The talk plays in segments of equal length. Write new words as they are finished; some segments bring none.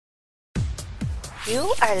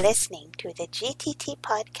You are listening to the GTT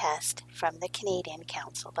podcast from the Canadian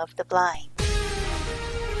Council of the Blind.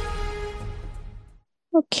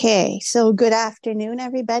 Okay, so good afternoon,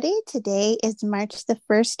 everybody. Today is March the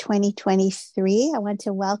 1st, 2023. I want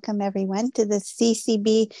to welcome everyone to the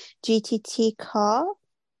CCB GTT call.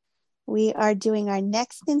 We are doing our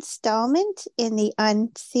next installment in the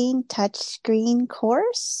Unseen Touchscreen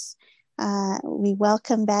course. We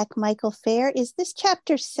welcome back Michael Fair. Is this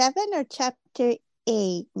chapter 7 or chapter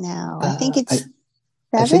 8 now? I think it's 7.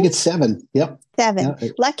 I think it's 7. Yep. 7. Yeah.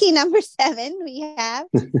 Lucky number 7 we have.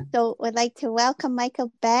 So we'd like to welcome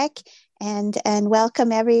Michael back and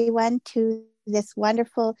welcome everyone to this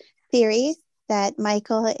wonderful series that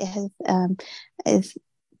Michael is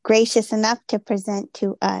gracious enough to present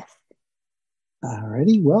to us. All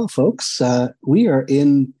righty. Well, folks, we are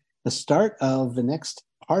in the start of the next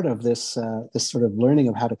part of this sort of learning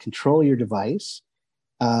of how to control your device.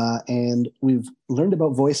 And we've learned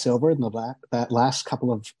about VoiceOver in that last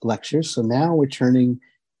couple of lectures. So now we're turning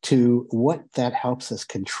to what that helps us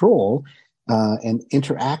control and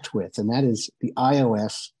interact with, and that is the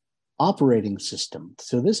iOS operating system.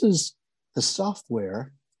 So this is the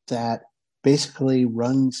software that basically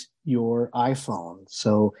runs your iPhone.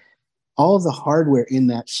 So all of the hardware in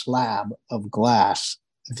that slab of glass,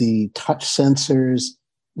 the touch sensors,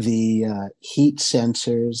 the heat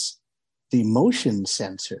sensors, the motion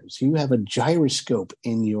sensors. You have a gyroscope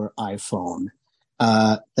in your iPhone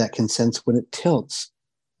that can sense when it tilts.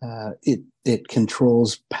 It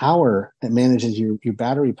controls power. It manages your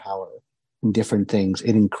battery power and different things.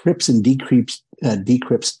 It encrypts and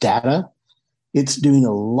decrypts data. It's doing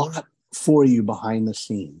a lot for you behind the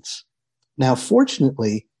scenes. Now,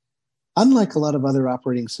 fortunately, unlike a lot of other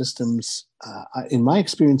operating systems, in my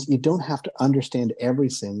experience, you don't have to understand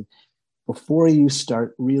everything before you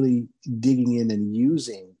start really digging in and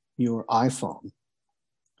using your iPhone.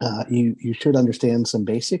 You should understand some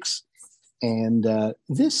basics. And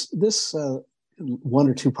this 1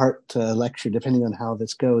 or 2 part lecture, depending on how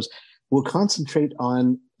this goes, will concentrate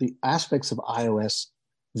on the aspects of iOS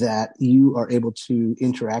that you are able to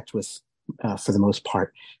interact with for the most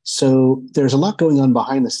part. So there's a lot going on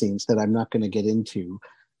behind the scenes that I'm not going to get into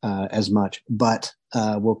as much, but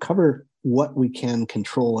we'll cover what we can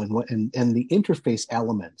control and the interface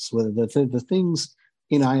elements, whether the things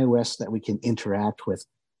in iOS that we can interact with.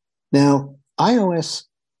 Now, iOS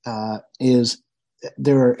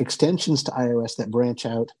there are extensions to iOS that branch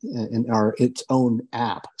out and are its own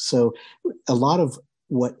app. So a lot of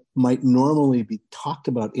what might normally be talked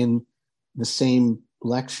about in the same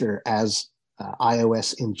lecture as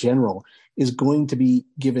iOS in general is going to be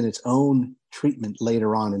given its own treatment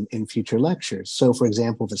later on in future lectures. So, for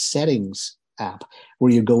example, the settings app,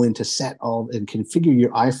 where you go in to set all and configure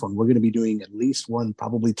your iPhone. We're going to be doing at least 1,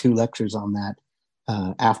 probably 2 lectures on that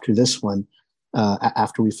after this one,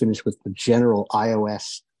 after we finish with the general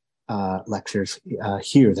iOS lectures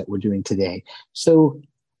here that we're doing today. So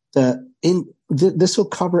this will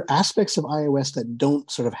cover aspects of iOS that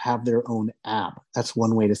don't sort of have their own app. That's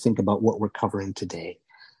one way to think about what we're covering today.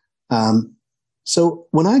 So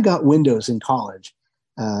when I got Windows in college,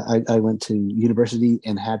 I went to university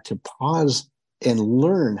and had to pause and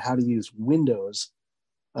learn how to use Windows,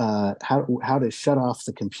 how to shut off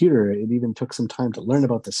the computer. It even took some time to learn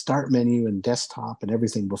about the start menu and desktop and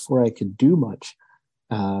everything before I could do much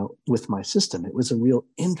with my system. It was a real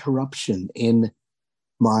interruption in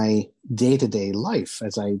my day-to-day life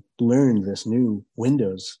as I learned this new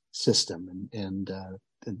Windows system and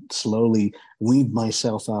slowly weaned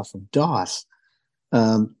myself off of DOS.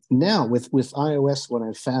 Now with iOS, what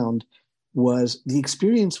I found was the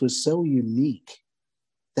experience was so unique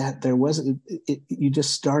that there wasn't, you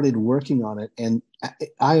just started working on it, and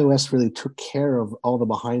iOS really took care of all the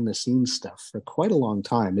behind the scenes stuff for quite a long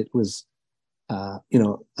time. It was,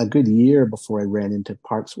 a good year before I ran into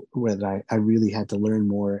parts where I really had to learn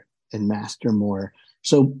more and master more.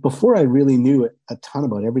 So before I really knew a ton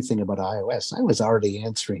about everything about iOS, I was already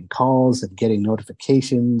answering calls and getting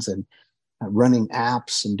notifications and running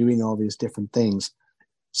apps and doing all these different things.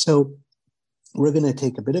 So we're going to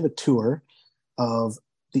take a bit of a tour of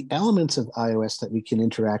the elements of iOS that we can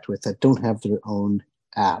interact with that don't have their own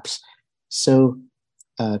apps. So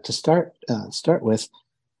to start with,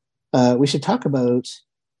 we should talk about,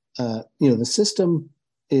 the system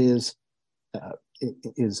is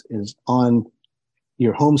on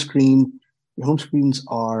your home screen. Your home screens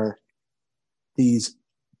are these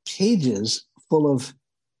pages full of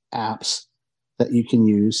apps that you can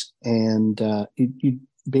use, and you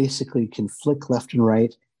basically can flick left and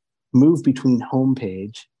right, move between home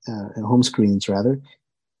screens rather,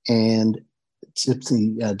 and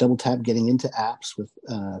simply double tap getting into apps with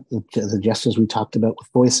the gestures we talked about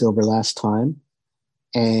with VoiceOver last time,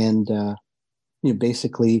 and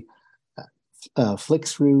basically flick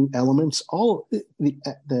through elements. All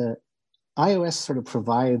the iOS sort of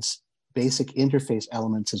provides basic interface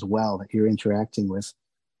elements as well that you're interacting with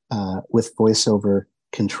VoiceOver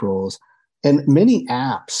controls. And many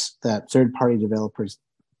apps that third-party developers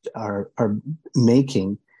are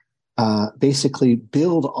making basically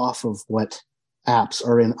build off of what apps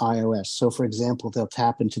are in iOS. So, for example, they'll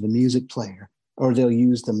tap into the music player, or they'll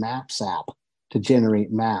use the Maps app to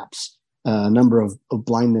generate maps. A number of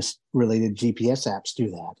blindness-related GPS apps do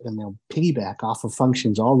that, and they'll piggyback off of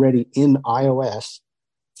functions already in iOS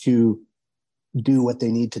to do what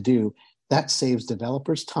they need to do. That saves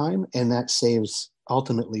developers time, and that saves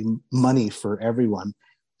ultimately money for everyone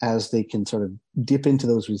as they can sort of dip into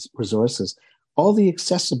those resources. All the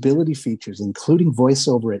accessibility features, including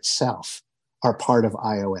VoiceOver itself, are part of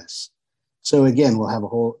iOS. So again,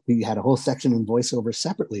 we had a whole section in VoiceOver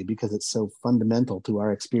separately because it's so fundamental to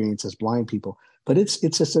our experience as blind people. But it's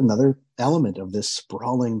just another element of this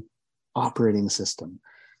sprawling operating system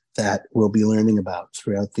that we'll be learning about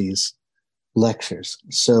throughout these lectures.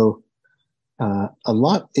 So a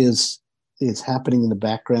lot is happening in the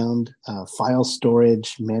background, file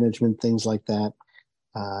storage, management, things like that.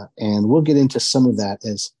 And we'll get into some of that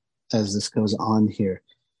as this goes on here.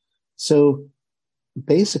 So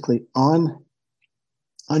basically on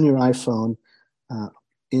your iPhone,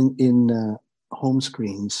 in home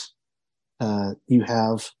screens, you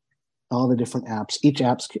have all the different apps. Each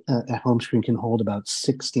app's home screen can hold about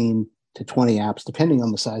 16 to 20 apps, depending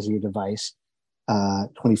on the size of your device.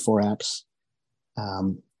 24 apps.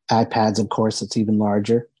 iPads, of course, it's even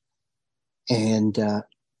larger. And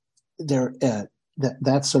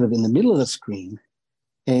that's sort of in the middle of the screen.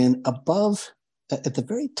 And above, at the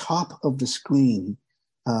very top of the screen,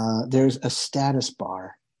 there's a status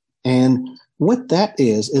bar. And what that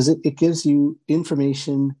is it gives you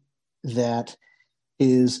information that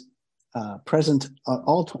is present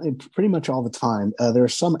pretty much all the time. There are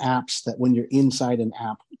some apps that when you're inside an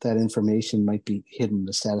app, that information might be hidden.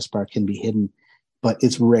 The status bar can be hidden, but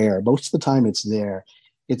it's rare. Most of the time it's there.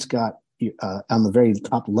 It's got on the very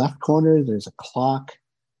top left corner, there's a clock.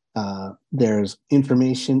 There's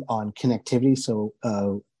information on connectivity. So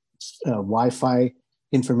Wi-Fi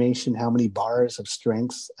information, how many bars of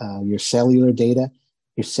strength, your cellular data,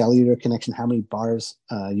 your cellular connection, how many bars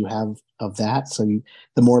you have of that. So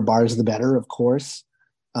the more bars, the better, of course.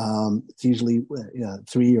 It's usually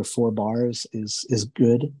 3 or 4 bars is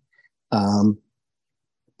good. And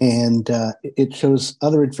it shows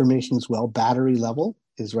other information as well. Battery level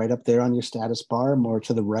is right up there on your status bar, more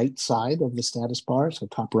to the right side of the status bar, so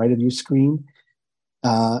top right of your screen.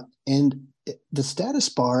 And the status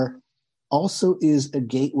bar also is a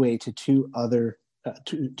gateway to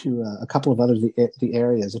a couple of other the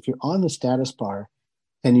areas. If you're on the status bar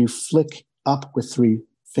and you flick up with 3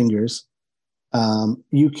 fingers,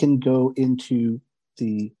 you can go into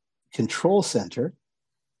the control center.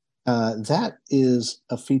 That is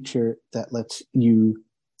a feature that lets you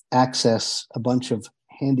access a bunch of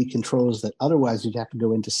handy controls that otherwise you'd have to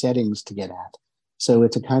go into settings to get at. So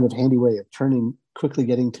it's a kind of handy way of quickly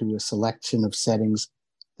getting to a selection of settings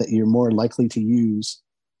that you're more likely to use,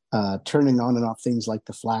 turning on and off things like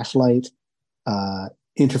the flashlight,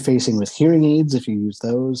 interfacing with hearing aids if you use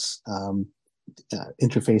those,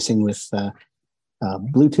 interfacing with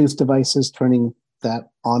Bluetooth devices, turning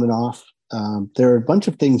that on and off. There are a bunch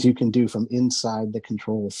of things you can do from inside the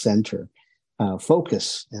control center.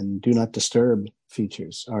 Focus and do not disturb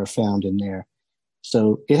features are found in there.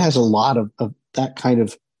 So it has a lot of that kind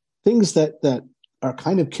of things that are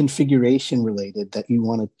kind of configuration related that you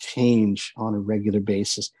want to change on a regular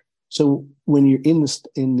basis. So when you're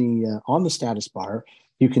on the status bar,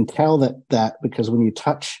 you can tell that because when you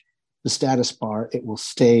touch the status bar, it will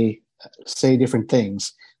say different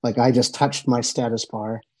things. Like I just touched my status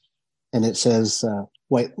bar and it says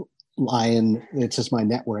white lion. It's just my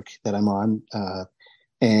network that I'm on.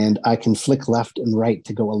 And I can flick left and right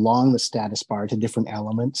to go along the status bar to different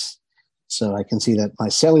elements. So I can see that my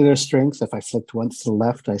cellular strength, if I flicked once to the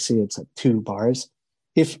left, I see it's at 2 bars.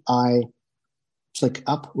 If I flick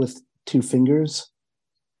up with 2 fingers,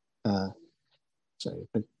 up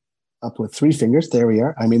with 3 fingers, there we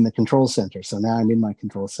are. I'm in the control center. So now I'm in my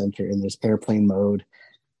control center and there's airplane mode,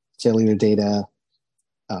 cellular data,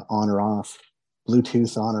 on or off,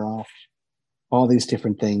 Bluetooth on or off, all these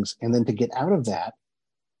different things. And then to get out of that,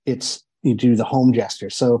 you do the home gesture.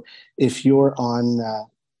 So if you're on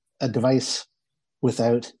a device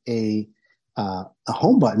without a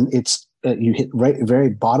home button, it's you hit right very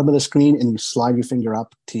bottom of the screen and you slide your finger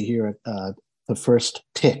up to hear the first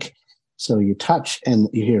tick. So you touch and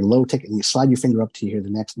you hear low tick, and you slide your finger up to hear the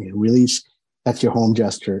next, and you release. That's your home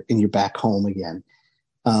gesture, and you're back home again.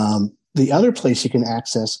 The other place you can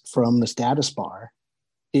access from the status bar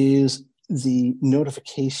is the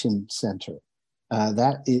notification center.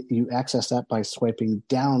 You access that by swiping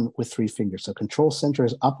down with three fingers. So control center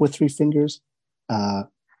is up with three fingers.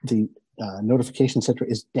 The notification center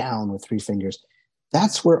is down with three fingers.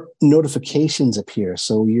 That's where notifications appear.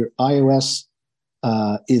 So your iOS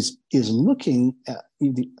is looking at,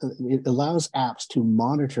 it allows apps to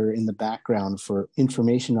monitor in the background for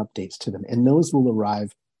information updates to them, and those will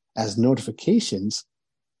arrive as notifications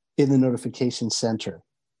in the notification center.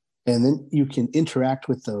 And then you can interact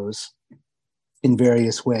with those in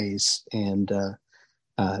various ways. And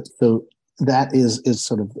so that is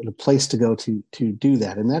sort of the place to go to do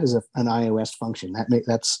that. And that is an iOS function.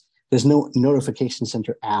 There's no notification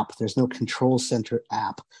center app. There's no control center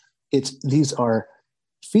app. These are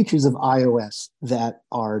features of iOS that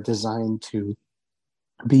are designed to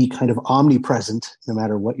be kind of omnipresent, no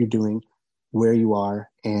matter what you're doing, where you are,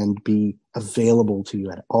 and be available to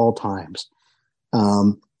you at all times.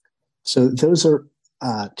 So those are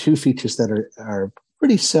two features that are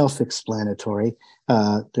pretty self-explanatory.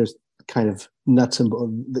 There's kind of nuts and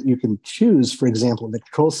bolts that you can choose, for example, in the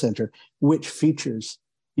control center, which features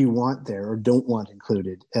you want there or don't want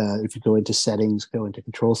included. If you go into settings, go into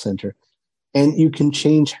control center, and you can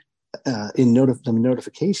change in the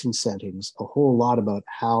notification settings a whole lot about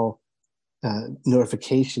how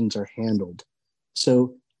notifications are handled.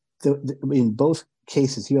 So in both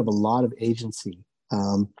cases, you have a lot of agency.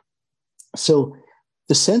 So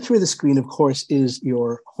the center of the screen, of course, is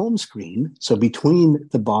your home screen. So between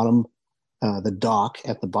the bottom, the dock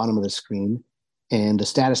at the bottom of the screen and the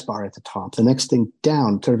status bar at the top, the next thing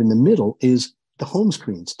down, sort of in the middle, is the home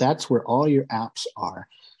screens. That's where all your apps are.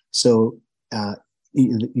 So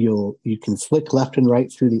you can flick left and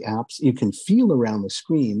right through the apps. You can feel around the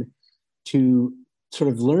screen to sort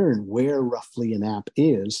of learn where roughly an app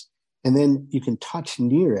is, and then you can touch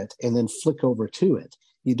near it and then flick over to it.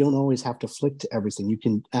 You don't always have to flick to everything. You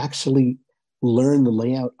can actually learn the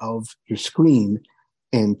layout of your screen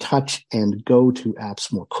and touch and go to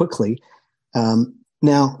apps more quickly.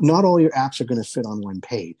 Now, not all your apps are going to fit on one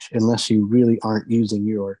page unless you really aren't using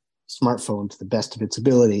your smartphone to the best of its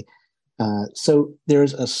ability. So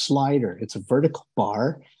there's a slider. It's a vertical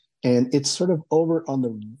bar, and it's sort of over on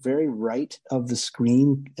the very right of the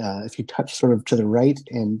screen. If you touch sort of to the right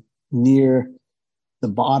and near the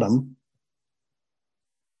bottom,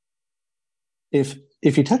 if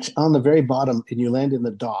you touch on the very bottom and you land in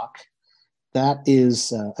the dock, that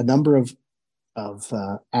is a number of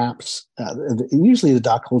apps. Usually the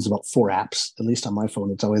dock holds about 4 apps. At least on my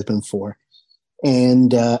phone, it's always been 4.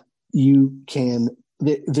 And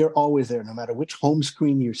they're always there, no matter which home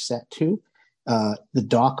screen you're set to. The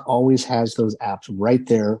dock always has those apps right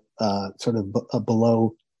there, sort of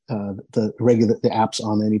below the apps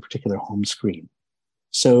on any particular home screen.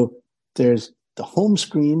 So there's the home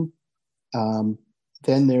screen.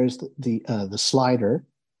 Then there's the slider,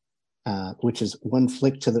 which is one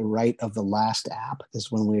flick to the right of the last app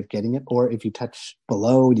is one way of getting it. Or if you touch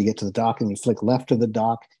below, you get to the dock, and you flick left of the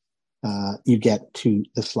dock, you get to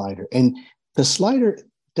the slider. And the slider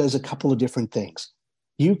does a couple of different things.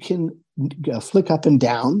 You can flick up and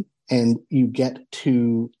down, and you get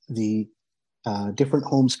to the different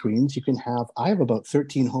home screens. I have about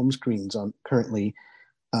 13 home screens currently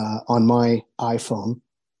on my iPhone.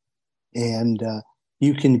 And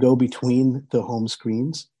you can go between the home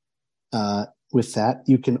screens with that.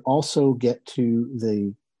 You can also get to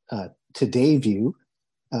the Today view,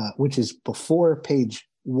 which is before page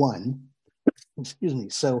 1. Excuse me.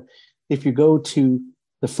 So if you go to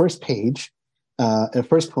the first page,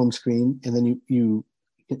 first home screen, and then you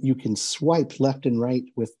can swipe left and right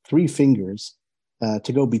with 3 fingers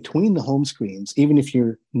to go between the home screens, even if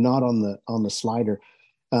you're not on the slider.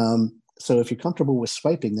 So if you're comfortable with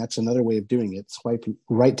swiping, that's another way of doing it. Swipe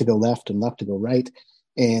right to go left and left to go right,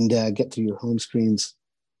 and get to your home screens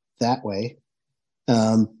that way.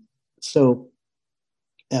 So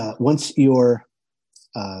once you're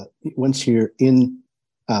in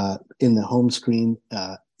the home screen,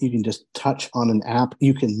 you can just touch on an app.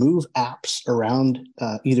 You can move apps around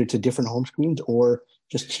either to different home screens or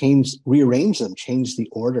just rearrange them, change the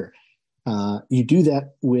order. You do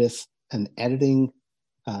that with an editing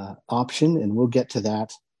option, and we'll get to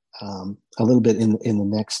that a little bit in the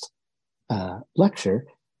next lecture.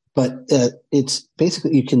 But it's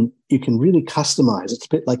basically you can really customize. It's a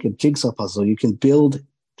bit like a jigsaw puzzle. You can build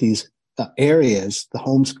these areas, the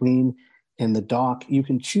home screen, and the dock, you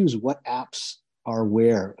can choose what apps are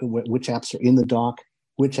where, which apps are in the dock,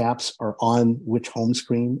 which apps are on which home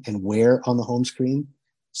screen, and where on the home screen.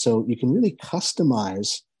 So you can really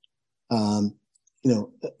customize. Um,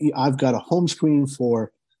 I've got a home screen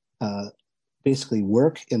for uh, basically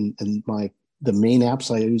work and the main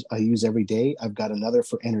apps I use every day. I've got another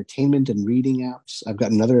for entertainment and reading apps. I've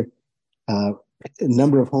got another uh,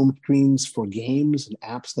 number of home screens for games and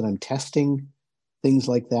apps that I'm testing, things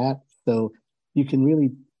like that. So you can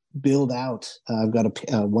really build out. I've got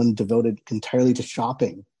one devoted entirely to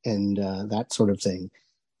shopping and that sort of thing.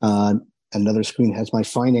 Uh, Another screen has my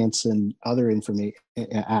finance and other information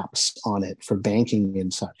apps on it for banking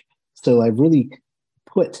and such. So I've really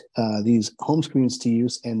put these home screens to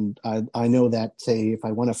use, and I know that, say, if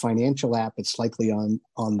I want a financial app, it's likely on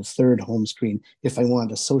the third home screen. If I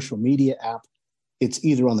want a social media app, it's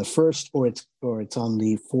either on the first or it's on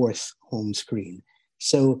the fourth home screen.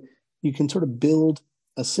 So you can sort of build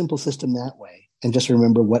a simple system that way, and just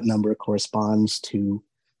remember what number corresponds to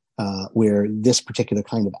where this particular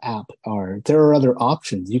kind of app are. There are other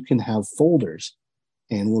options. You can have folders,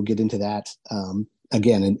 and we'll get into that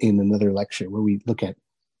again in another lecture where we look at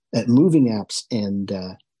moving apps and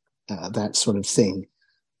that sort of thing.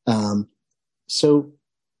 So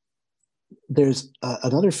there's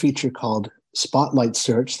another feature called Spotlight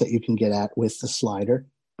Search that you can get at with the slider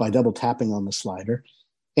by double tapping on the slider.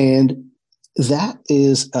 And that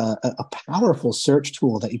is a powerful search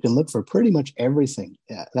tool that you can look for pretty much everything.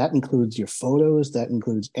 That includes your photos, that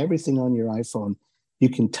includes everything on your iPhone. You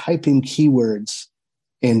can type in keywords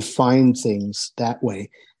and find things that way.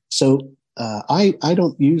 So I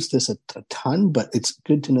don't use this a ton, but it's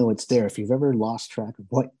good to know it's there. If you've ever lost track of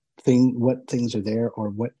what things are there, or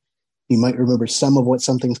what you might remember some of what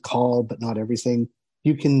something's called, but not everything,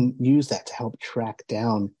 you can use that to help track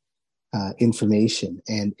down information.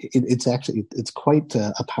 And it's quite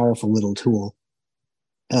a powerful little tool.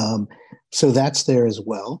 So that's there as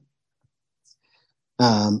well.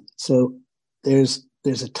 So there's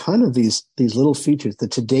a ton of these little features. The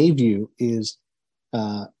Today view is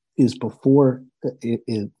before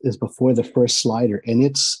the first slider, and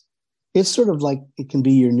it's sort of like it can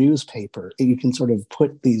be your newspaper. You can sort of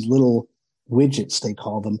put these little widgets, they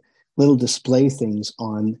call them, little display things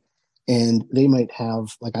on, and they might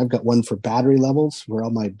have, like, I've got one for battery levels, where all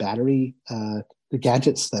my battery the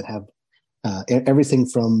gadgets that have everything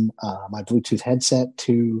from my Bluetooth headset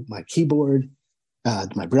to my keyboard,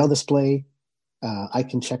 my braille display. I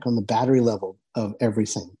can check on the battery level of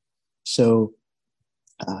everything. So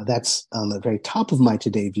that's on the very top of my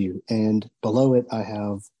Today view, and below it I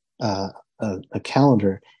have a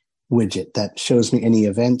calendar widget that shows me any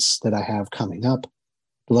events that I have coming up.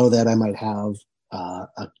 Below that, I might have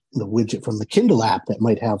the widget from the Kindle app that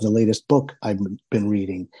might have the latest book I've been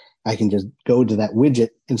reading. I can just go to that widget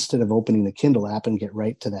instead of opening the Kindle app and get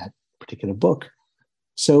right to that particular book.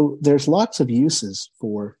 So there's lots of uses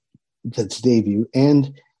for the Today view,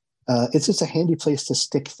 and it's just a handy place to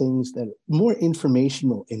stick things that are more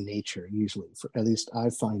informational in nature, usually. At least I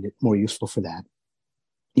find it more useful for that.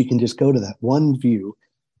 You can just go to that one view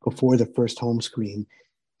before the first home screen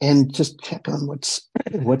and just check on what's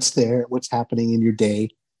there, what's happening in your day,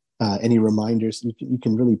 any reminders. You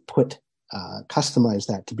can really customize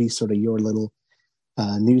that to be sort of your little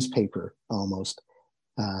newspaper almost.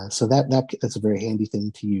 So that's a very handy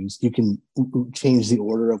thing to use. You can change the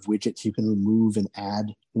order of widgets. You can remove and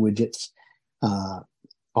add widgets.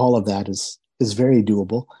 All of that is very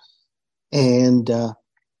doable. And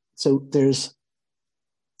so there's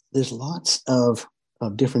lots of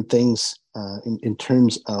different things in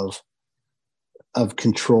terms of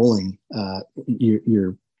controlling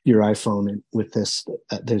your iPhone with this.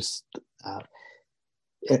 There's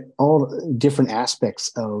all different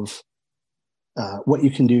aspects of what you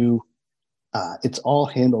can do. It's all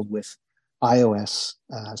handled with iOS.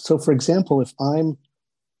 So, for example, if I'm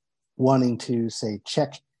wanting to, say,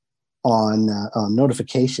 check on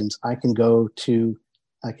notifications, I can go to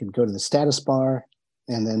the status bar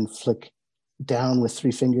and then flick down with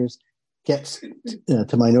three fingers, get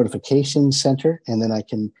to my notification center, and then I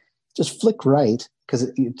can just flick right,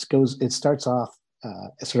 because it starts off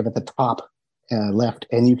sort of at the top left,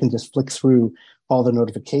 and you can just flick through all the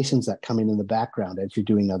notifications that come in the background as you're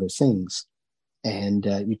doing other things. And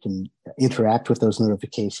you can interact with those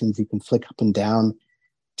notifications. You can flick up and down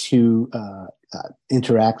to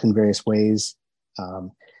interact in various ways.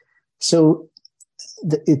 So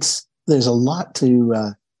there's a lot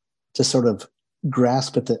to sort of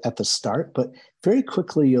grasp at the start, but very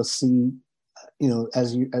quickly you'll see,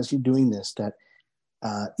 as you're doing this, that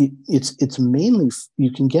it's mainly,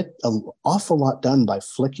 you can get an awful lot done by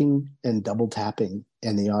flicking and double tapping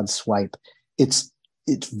and the odd swipe. It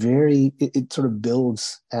sort of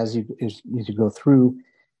builds as you go through,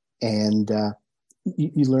 and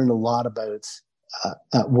you learn a lot about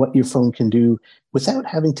what your phone can do without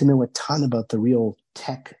having to know a ton about the real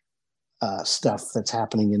tech stuff that's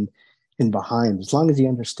happening in behind. As long as you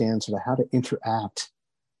understand sort of how to interact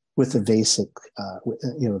with the basic,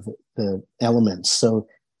 the elements. So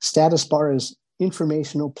status bar is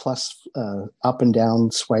informational plus up and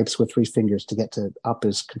down swipes with three fingers to get to up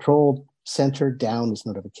is control, center, down is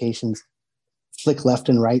notifications, flick left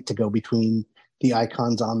and right to go between the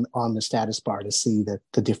icons on the status bar to see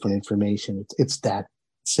the different information. It's that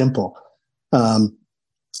simple.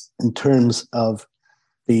 In terms of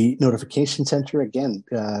the notification center, again,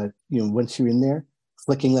 once you're in there,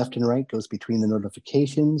 flicking left and right goes between the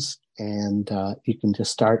notifications, and you can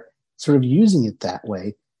just start sort of using it that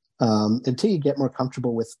way until you get more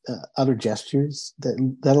comfortable with other gestures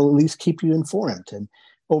that'll at least keep you informed. And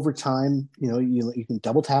over time, you can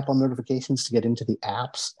double tap on notifications to get into the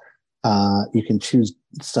apps. You can choose,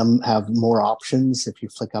 some have more options if you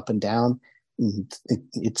flick up and down.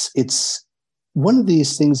 It's one of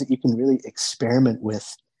these things that you can really experiment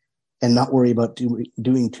with and not worry about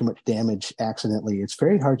doing too much damage accidentally. It's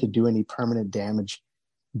very hard to do any permanent damage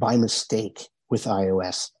by mistake with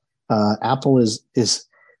iOS. Apple is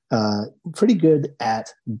pretty good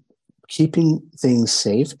at keeping things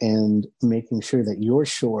safe and making sure that you're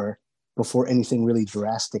sure before anything really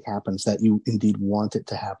drastic happens that you indeed want it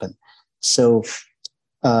to happen. So,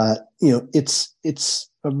 it's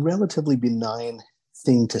a relatively benign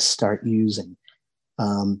thing to start using.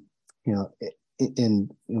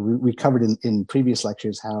 We covered in previous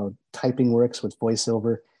lectures how typing works with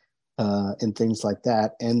VoiceOver and things like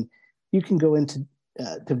that. And you can go into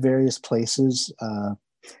to various places.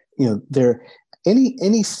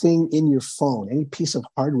 Anything in your phone, any piece of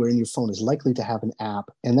hardware in your phone is likely to have an app,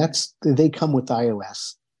 and they come with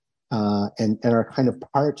iOS and are kind of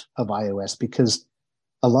part of iOS, because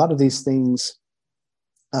a lot of these things,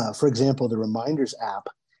 for example, the Reminders app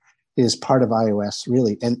is part of iOS,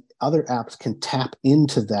 really, and other apps can tap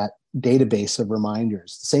into that database of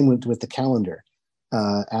reminders. The same with the calendar.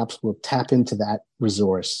 Apps will tap into that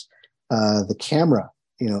resource. The camera,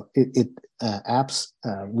 apps,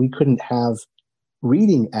 we couldn't have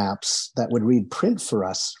reading apps that would read print for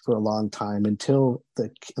us for a long time until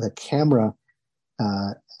the camera,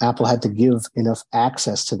 Apple had to give enough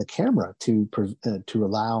access to the camera to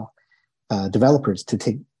allow developers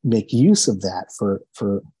to make use of that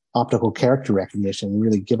for optical character recognition, and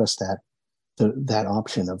really give us that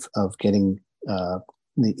option of getting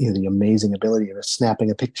the amazing ability of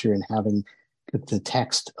snapping a picture and having the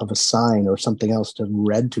text of a sign or something else to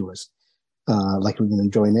read to us, like we can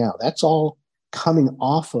enjoy now. That's all coming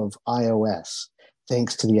off of iOS,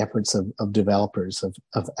 thanks to the efforts of developers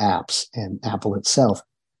of apps and Apple itself.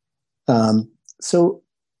 So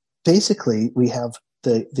basically, we have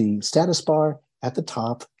the status bar at the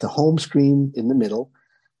top, the home screen in the middle,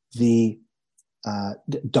 the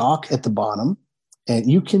dock at the bottom, and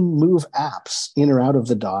you can move apps in or out of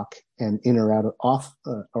the dock and in or out of off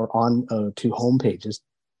or on to home pages.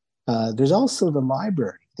 There's also the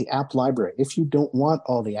library, the app library. If you don't want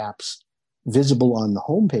all the apps visible on the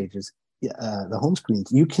home pages, the home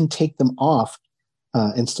screens, you can take them off.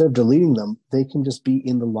 Instead of deleting them, they can just be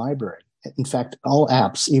in the library. In fact, all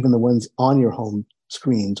apps, even the ones on your home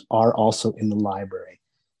screens, are also in the library.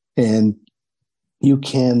 And you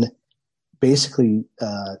can basically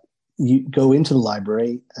you go into the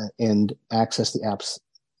library and access the apps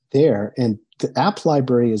there. And the app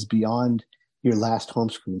library is beyond your last home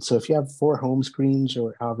screen. So if you have 4 home screens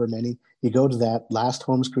or however many, you go to that last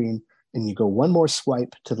home screen and you go one more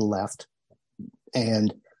swipe to the left.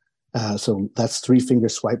 And so that's 3-finger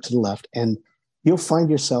swipe to the left, and you'll find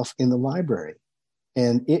yourself in the library.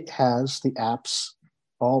 And it has the apps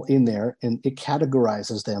all in there, and it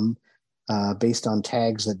categorizes them based on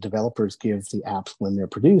tags that developers give the apps when they're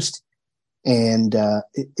produced. And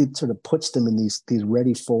it sort of puts them in these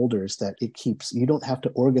ready folders that it keeps. You don't have to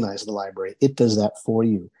organize the library. It does that for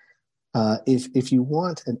you. If you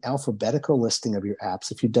want an alphabetical listing of your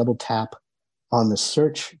apps, if you double tap on the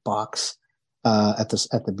search box at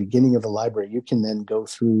the beginning of the library, you can then go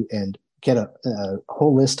through and get a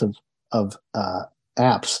whole list of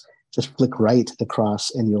apps. Just flick right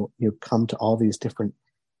across, and you'll come to all these different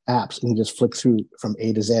apps, and you just flick through from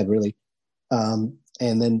A to Z, really. And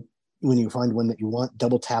then when you find one that you want,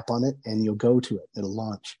 double tap on it, and you'll go to it. It'll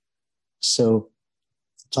launch. So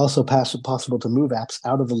it's also possible to move apps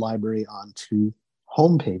out of the library onto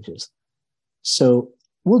home pages. So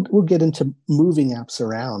we'll get into moving apps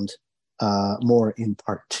around more in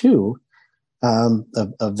part two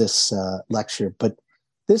of this lecture. But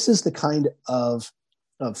this is the kind of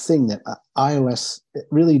thing that iOS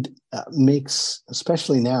really makes,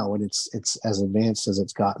 especially now when it's as advanced as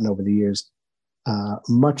it's gotten over the years,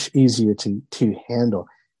 much easier to handle.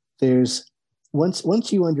 There's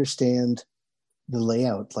once you understand the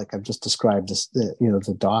layout, like I've just described,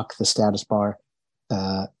 the dock, the status bar,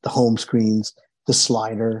 the home screens, the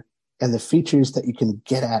slider, and the features that you can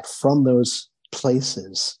get at from those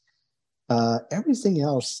places. Everything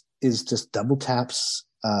else is just double taps,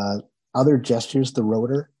 other gestures, the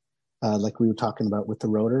rotor, like we were talking about with the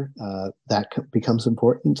rotor, that becomes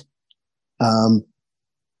important. Um,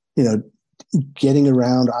 you know, getting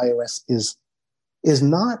around iOS is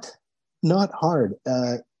not hard.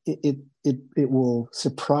 It will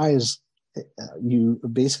surprise you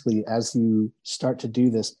basically as you start to do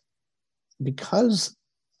this, because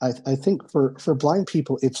I think for blind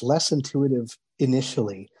people it's less intuitive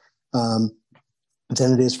initially um,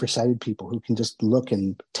 than it is for sighted people who can just look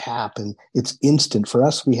and tap and it's instant. For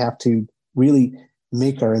us, we have to really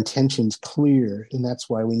make our intentions clear, and that's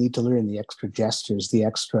why we need to learn the extra gestures, the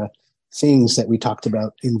extra things that we talked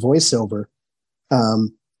about in voiceover.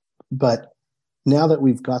 But now that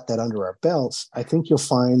we've got that under our belts, I think you'll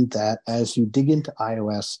find that as you dig into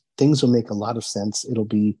iOS, things will make a lot of sense. It'll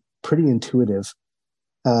be pretty intuitive.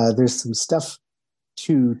 There's some stuff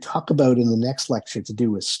to talk about in the next lecture to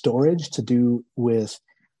do with storage, to do with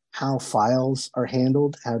how files are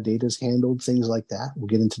handled, how data is handled, things like that. We'll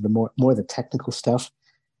get into the more the technical stuff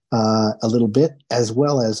a little bit, as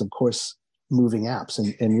well as, of course, moving apps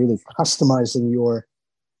and really customizing your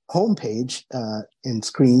homepage and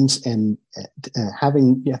screens, and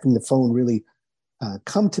having the phone really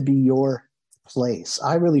come to be your place.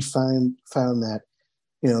 I really found that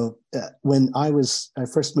when I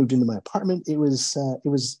first moved into my apartment, it was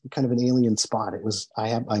kind of an alien spot. It was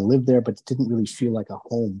I lived there, but it didn't really feel like a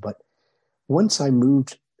home. But once I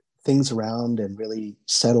moved things around and really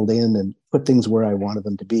settled in and put things where I wanted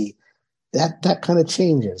them to be, that kind of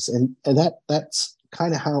changes, and that's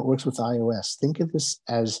kind of how it works with iOS. Think of this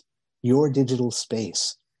as your digital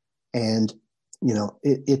space, and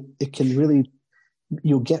it can really,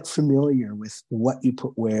 you'll get familiar with what you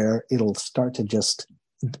put where. It'll start to just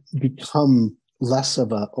become less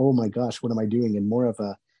of a, oh my gosh, what am I doing, and more of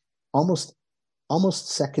a almost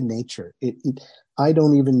second nature. I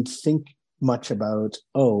don't even think much about,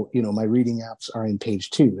 my reading apps are in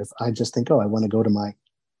page 2. If I just think, I want to go to my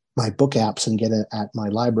book apps and get it at my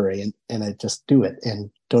library, and I just do it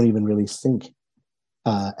and don't even really think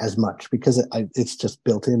as much, because it's just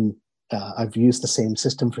built in. I've used the same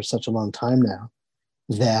system for such a long time now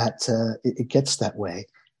that it gets that way.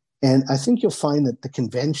 And I think you'll find that the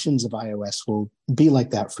conventions of iOS will be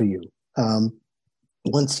like that for you.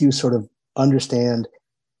 Once you sort of understand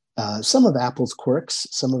some of Apple's quirks,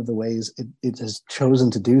 some of the ways it has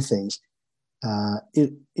chosen to do things,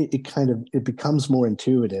 it becomes more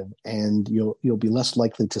intuitive, and you'll be less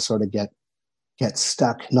likely to sort of get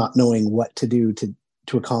stuck not knowing what to do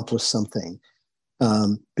to accomplish something,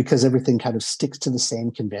 because everything kind of sticks to the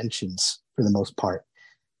same conventions for the most part.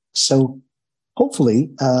 So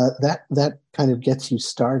hopefully that kind of gets you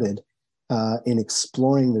started in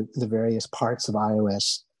exploring the various parts of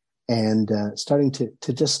iOS, and starting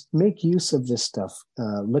to just make use of this stuff.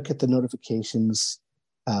 Look at the notifications,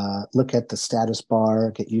 look at the status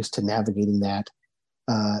bar, get used to navigating that.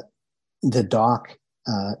 The dock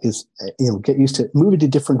is, get used to moving to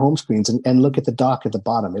different home screens, and look at the dock at the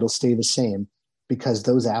bottom. It'll stay the same because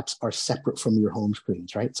those apps are separate from your home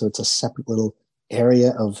screens, right? So it's a separate little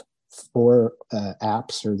area of 4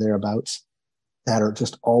 apps or thereabouts that are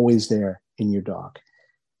just always there in your dock.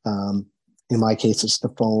 In my case, it's the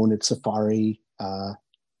phone, it's Safari,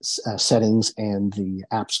 settings, and the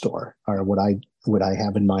App Store are what I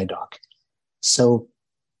have in my dock. So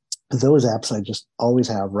those apps I just always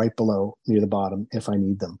have right below near the bottom if I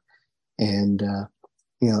need them. And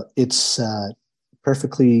it's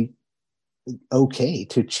perfectly okay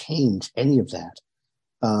to change any of that.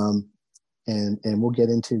 And we'll get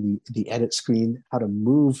into the edit screen, how to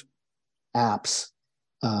move apps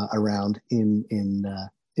around in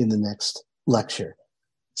the next lecture.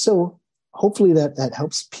 So hopefully that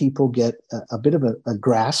helps people get a bit of a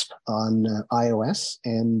grasp on iOS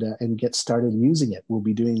and get started using it. We'll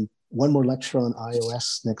be doing one more lecture on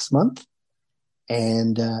iOS next month,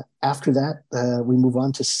 and after that we move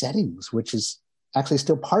on to settings, which is actually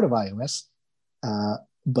still part of iOS,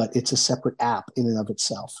 but it's a separate app in and of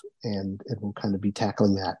itself, and it will kind of be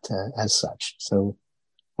tackling that as such. So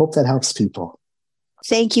hope that helps people.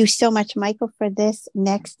 Thank you so much, Michael, for this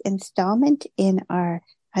next installment in our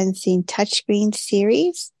Unseen Touchscreen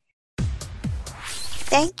series.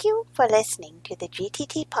 Thank you for listening to the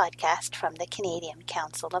GTT podcast from the Canadian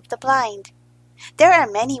Council of the Blind. There are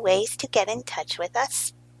many ways to get in touch with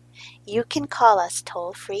us. You can call us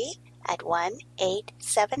toll-free at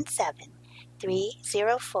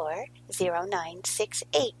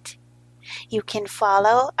 1-877-304-0968. You can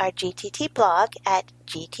follow our GTT blog at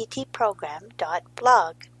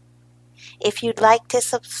gttprogram.blog. If you'd like to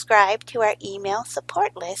subscribe to our email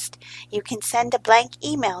support list, you can send a blank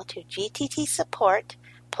email to gttsupport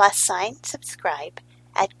 +subscribe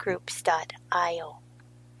at groups.io.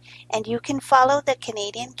 And you can follow the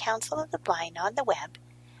Canadian Council of the Blind on the web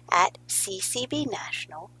at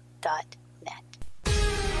ccbnational.ca.